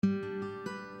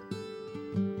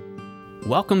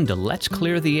Welcome to Let's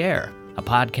Clear the Air, a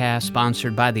podcast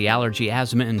sponsored by the Allergy,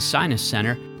 Asthma, and Sinus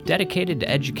Center, dedicated to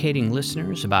educating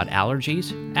listeners about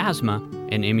allergies, asthma,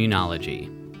 and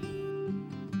immunology.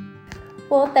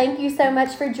 Well, thank you so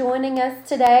much for joining us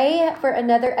today for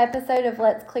another episode of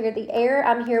Let's Clear the Air.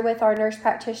 I'm here with our nurse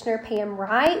practitioner, Pam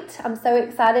Wright. I'm so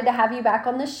excited to have you back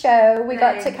on the show. We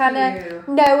got to kind of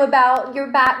know about your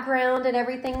background and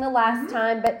everything the last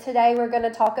time, but today we're going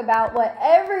to talk about what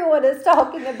everyone is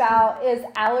talking about is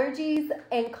allergies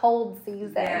and cold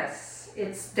season. Yes,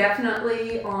 it's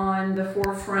definitely on the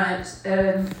forefront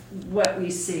of what we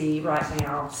see right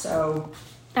now.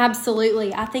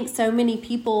 Absolutely. I think so many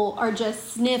people are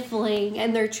just sniffling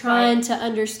and they're trying to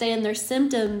understand their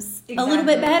symptoms a little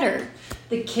bit better.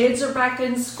 The kids are back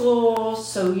in school,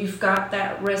 so you've got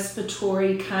that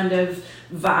respiratory kind of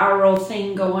viral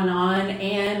thing going on,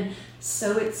 and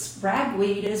so it's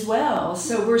ragweed as well.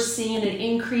 So we're seeing an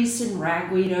increase in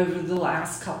ragweed over the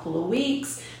last couple of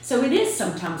weeks, so it is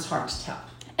sometimes hard to tell.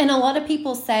 And a lot of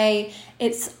people say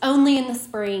it's only in the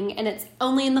spring and it's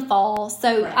only in the fall.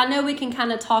 So I know we can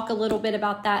kind of talk a little bit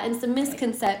about that and some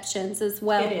misconceptions as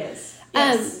well. It is.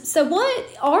 Yes. So what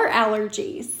are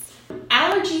allergies?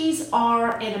 Allergies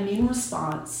are an immune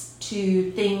response to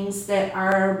things that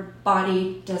our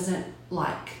body doesn't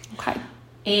like. Okay.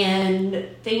 And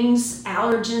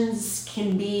allergens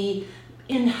can be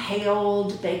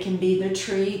inhaled, they can be the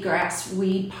tree, grass,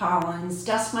 weed, pollens,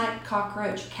 dust mite,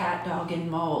 cockroach, cat, dog,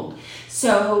 and mold.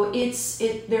 So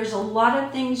there's a lot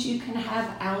of things you can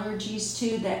have allergies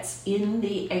to that's in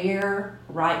the air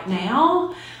right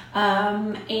now.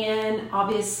 And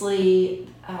obviously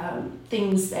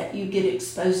things that you get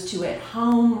exposed to at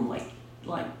home,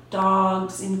 like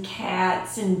dogs and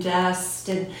cats and dust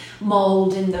and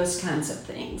mold and those kinds of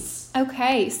things.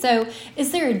 Okay, so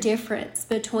is there a difference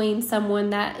between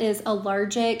someone that is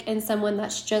allergic and someone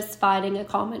that's just fighting a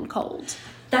common cold?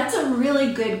 That's a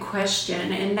really good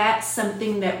question, and that's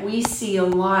something that we see a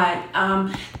lot.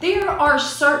 There are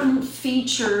certain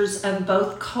features of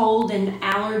both cold and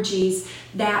allergies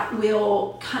that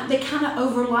they kind of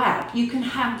overlap. You can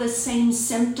have the same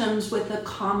symptoms with a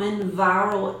common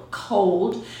viral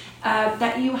cold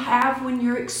that you have when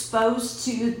you're exposed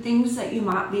to things that you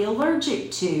might be allergic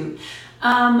to.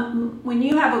 When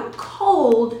you have a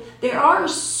cold, there are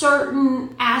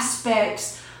certain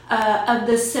aspects of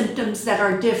the symptoms that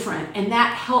are different, and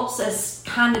that helps us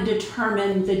kind of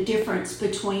determine the difference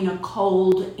between a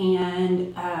cold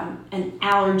and an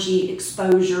allergy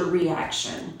exposure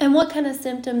reaction. And what kind of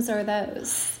symptoms are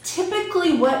those?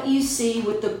 Typically what you see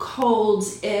with the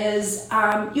colds is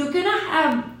you're going to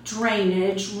have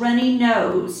drainage, runny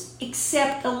nose,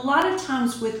 except a lot of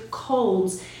times with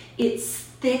colds it's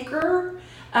thicker,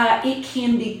 it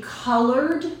can be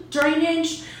colored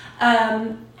drainage.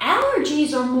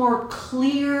 Allergies are more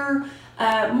clear,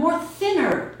 more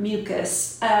thinner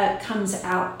mucus comes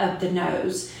out of the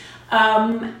nose.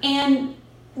 And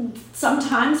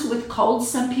sometimes with colds,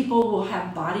 some people will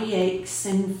have body aches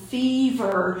and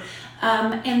fever.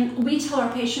 And we tell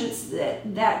our patients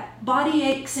that body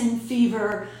aches and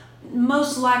fever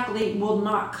most likely will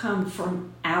not come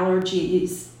from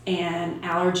allergies and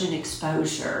allergen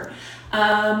exposure.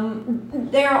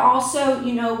 There are also,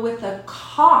 with a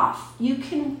cough, you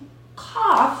can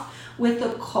cough with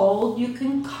a cold, you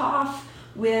can cough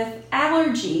with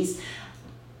allergies.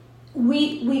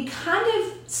 We kind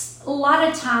of, a lot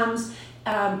of times,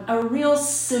 a real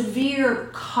severe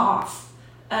cough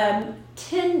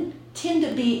tend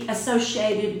to be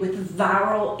associated with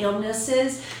viral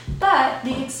illnesses, but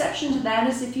the exception to that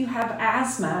is if you have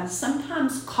asthma.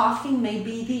 Sometimes coughing may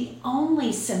be the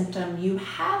only symptom you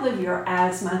have of your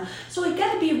asthma, so it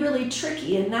got to be really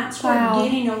tricky, and that's where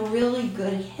getting a really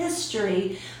good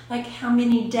history, like how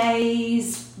many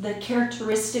days, the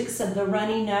characteristics of the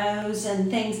runny nose and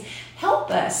things,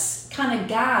 help us kind of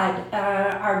guide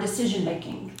our decision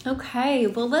making. Okay,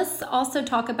 well, let's also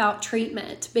talk about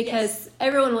treatment because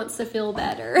everyone wants to feel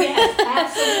better.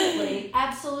 Yes,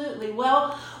 absolutely.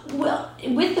 Well,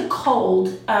 with the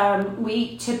cold,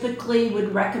 we typically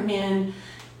would recommend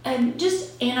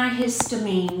just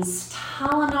antihistamines,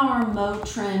 Tylenol,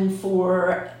 Motrin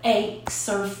for aches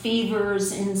or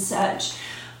fevers and such.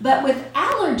 But with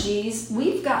allergies,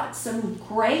 we've got some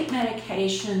great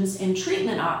medications and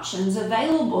treatment options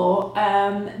available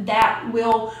that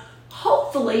will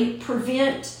hopefully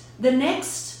prevent the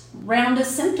next round of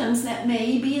symptoms that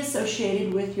may be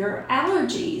associated with your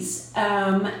allergies.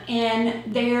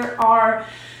 And there are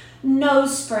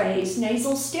nose sprays,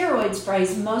 nasal steroid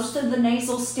sprays. Most of the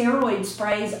nasal steroid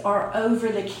sprays are over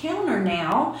the counter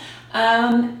now.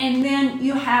 And then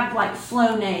you have like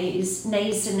Flonase,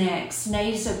 Nasonex,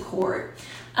 Nasacort.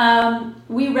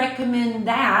 We recommend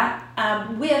that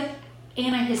with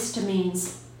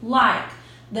antihistamines like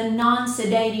the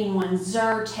non-sedating ones,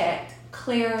 Zyrtec,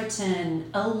 Claritin,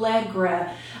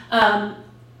 Allegra.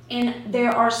 And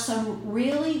there are some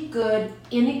really good,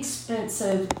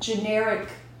 inexpensive, generic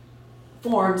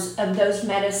forms of those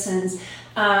medicines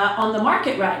on the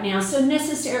market right now. So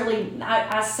necessarily,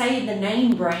 I say the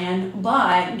name brand,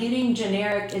 but getting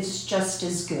generic is just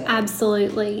as good.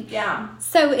 Absolutely. Yeah.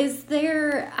 So is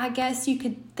there, I guess you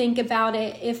could think about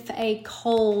it, if a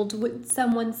cold, would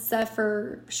someone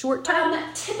suffer short term?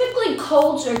 Typically,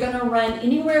 colds are going to run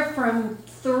anywhere from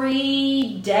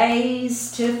 3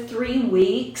 days to 3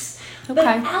 weeks. Okay. But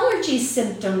allergy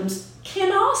symptoms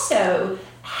can also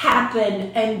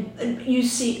happen, and you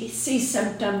see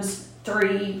symptoms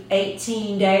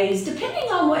 18 days, depending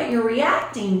on what you're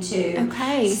reacting to.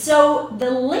 Okay. So the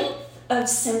length of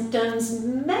symptoms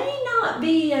may not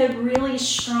be a really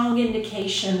strong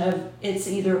indication of it's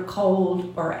either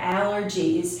cold or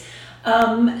allergies.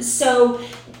 So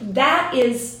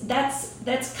that's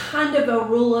kind of a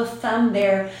rule of thumb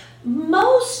there.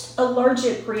 Most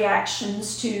allergic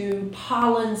reactions to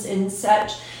pollens and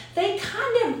such, they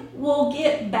kind of will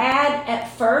get bad at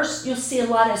first. You'll see a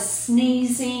lot of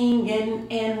sneezing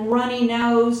and runny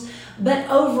nose, but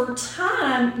over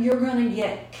time you're going to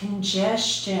get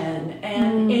congestion,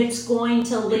 and it's going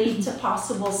to lead to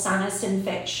possible sinus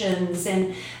infections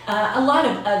and a lot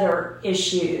of other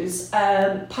issues.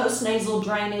 Postnasal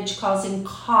drainage causing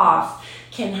cough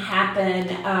can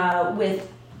happen with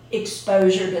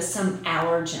exposure to some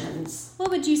allergens. What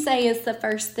would you say is the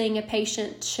first thing a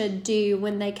patient should do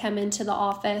when they come into the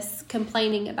office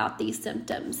complaining about these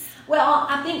symptoms? Well,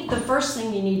 I think the first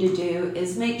thing you need to do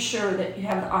is make sure that you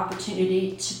have the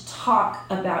opportunity to talk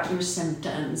about your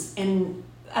symptoms and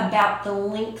about the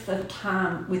length of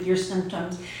time with your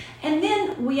symptoms. And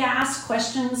then we ask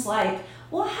questions like,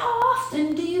 well, how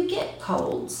often do you get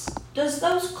colds? Does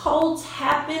those colds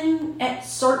happen at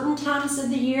certain times of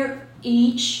the year,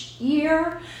 each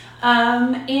year?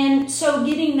 And so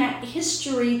getting that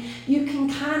history, you can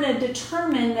kind of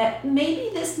determine that maybe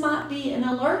this might be an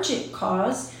allergic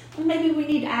cause, and maybe we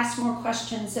need to ask more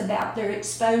questions about their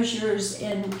exposures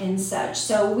and such.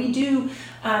 So we do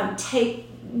take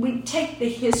the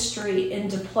history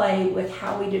into play with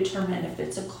how we determine if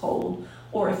it's a cold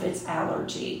or if it's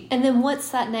allergy. And then what's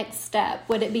that next step?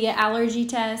 Would it be an allergy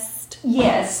test?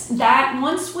 Yes, that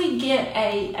once we get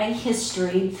a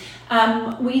history,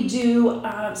 we do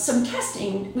some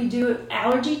testing. We do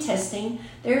allergy testing.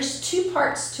 There's 2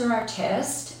 parts to our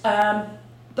test,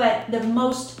 but the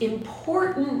most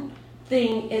important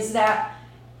thing is that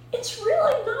it's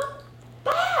really not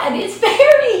bad. It's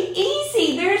very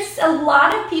easy. There's a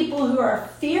lot of people who are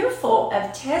fearful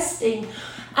of testing,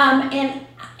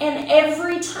 and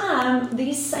every time,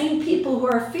 these same people who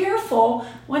are fearful,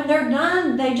 when they're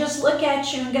done, they just look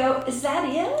at you and go, is that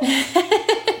it?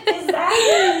 Is that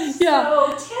it?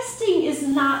 Yeah. So testing is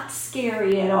not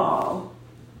scary at all.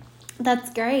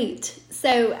 That's great.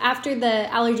 So after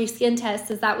the allergy skin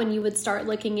test, is that when you would start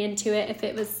looking into it, if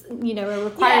it was, a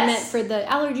requirement for the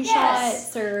allergy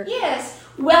shots? Or Yes.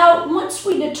 Well, once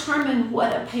we determine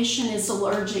what a patient is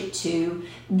allergic to,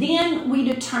 then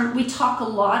we talk a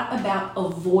lot about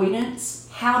avoidance,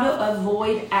 how to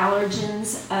avoid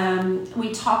allergens.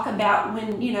 We talk about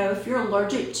when, if you're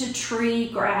allergic to tree,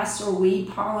 grass, or weed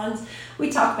pollens,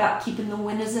 we talk about keeping the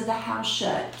windows of the house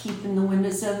shut, keeping the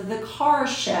windows of the car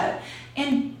shut,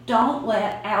 and don't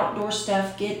let outdoor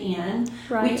stuff get in.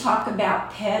 Right. We talk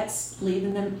about pets,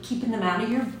 keeping them out of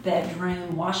your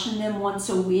bedroom, washing them once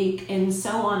a week, and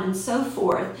so on and so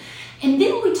forth. And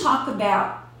then we talk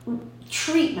about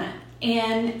treatment,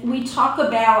 and we talk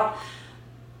about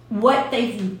what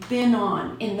they've been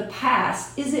on in the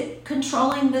past. Is it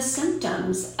controlling the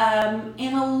symptoms? And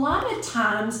a lot of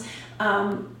times,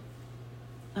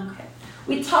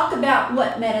 we talk about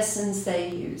what medicines they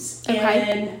use. Okay.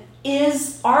 And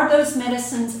are those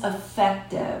medicines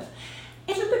effective?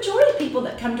 And the majority of people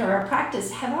that come to our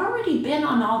practice have already been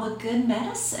on all the good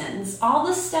medicines, all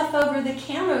the stuff over the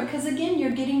counter, because again,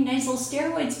 you're getting nasal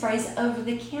steroid sprays over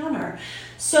the counter.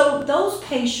 So those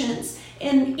patients,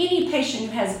 and any patient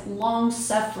who has long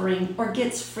suffering or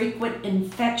gets frequent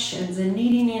infections and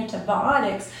needing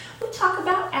antibiotics, we talk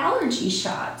about allergy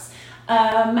shots.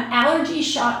 Allergy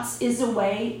shots is a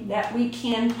way that we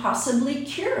can possibly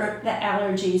cure the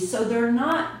allergies, so they're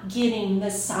not getting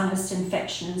the sinus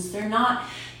infections, they're not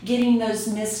getting those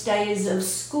missed days of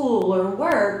school or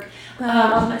work.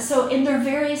 And they're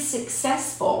very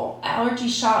successful. Allergy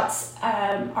shots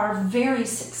are very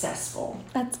successful.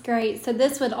 That's great. So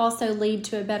this would also lead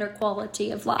to a better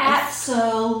quality of life.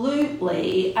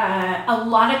 Absolutely. A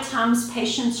lot of times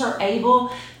patients are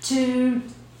able to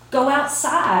go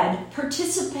outside,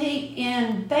 participate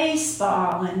in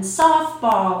baseball and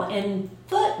softball and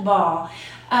football.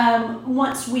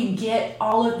 Once we get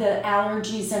all of the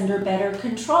allergies under better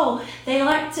control, they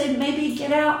like to maybe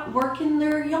get out, work in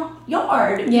their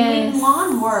yard, doing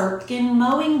lawn work and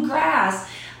mowing grass.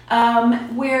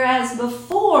 Whereas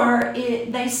before,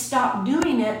 they stopped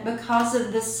doing it because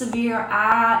of the severe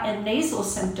eye and nasal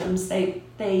symptoms they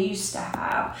used to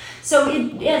have. So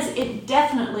it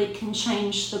definitely can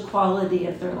change the quality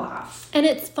of their life. And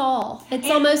it's fall. It's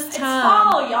almost time.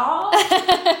 It's fall, y'all.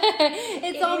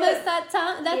 It's almost that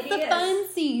time. That's the fun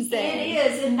season. It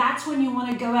is, and that's when you want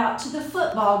to go out to the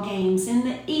football games in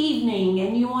the evening,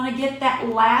 and you want to get that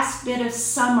last bit of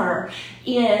summer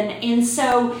in. And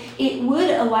so it would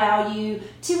allow you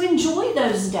to enjoy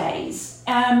those days.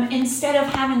 Instead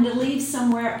of having to leave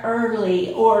somewhere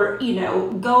early or,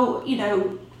 go,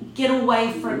 get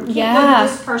away from, can't go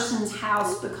to this person's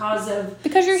house because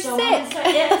you're sick.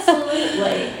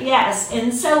 Absolutely. Yes.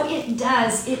 And so it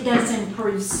does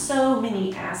improve so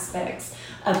many aspects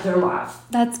of their life.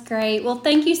 That's great. Well,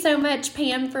 thank you so much,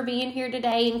 Pam, for being here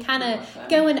today and kind of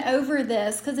going over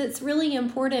this, because it's really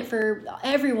important for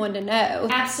everyone to know.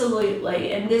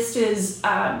 Absolutely. And this is,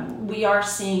 we are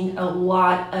seeing a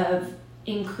lot of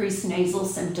increased nasal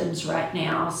symptoms right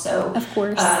now. So, of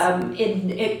course,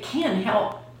 it can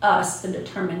help us to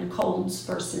determine colds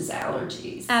versus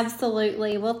allergies.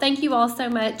 Absolutely. Well, thank you all so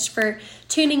much for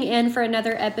tuning in for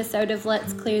another episode of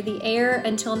Let's Clear the Air.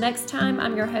 Until next time,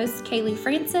 I'm your host, Kaylie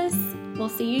Francis. We'll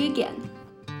see you again.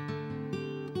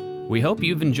 We hope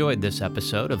you've enjoyed this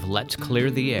episode of Let's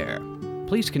Clear the Air.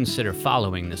 Please consider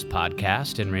following this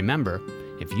podcast, and remember,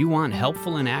 if you want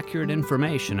helpful and accurate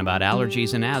information about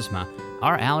allergies and asthma,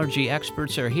 our allergy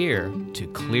experts are here to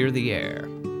clear the air.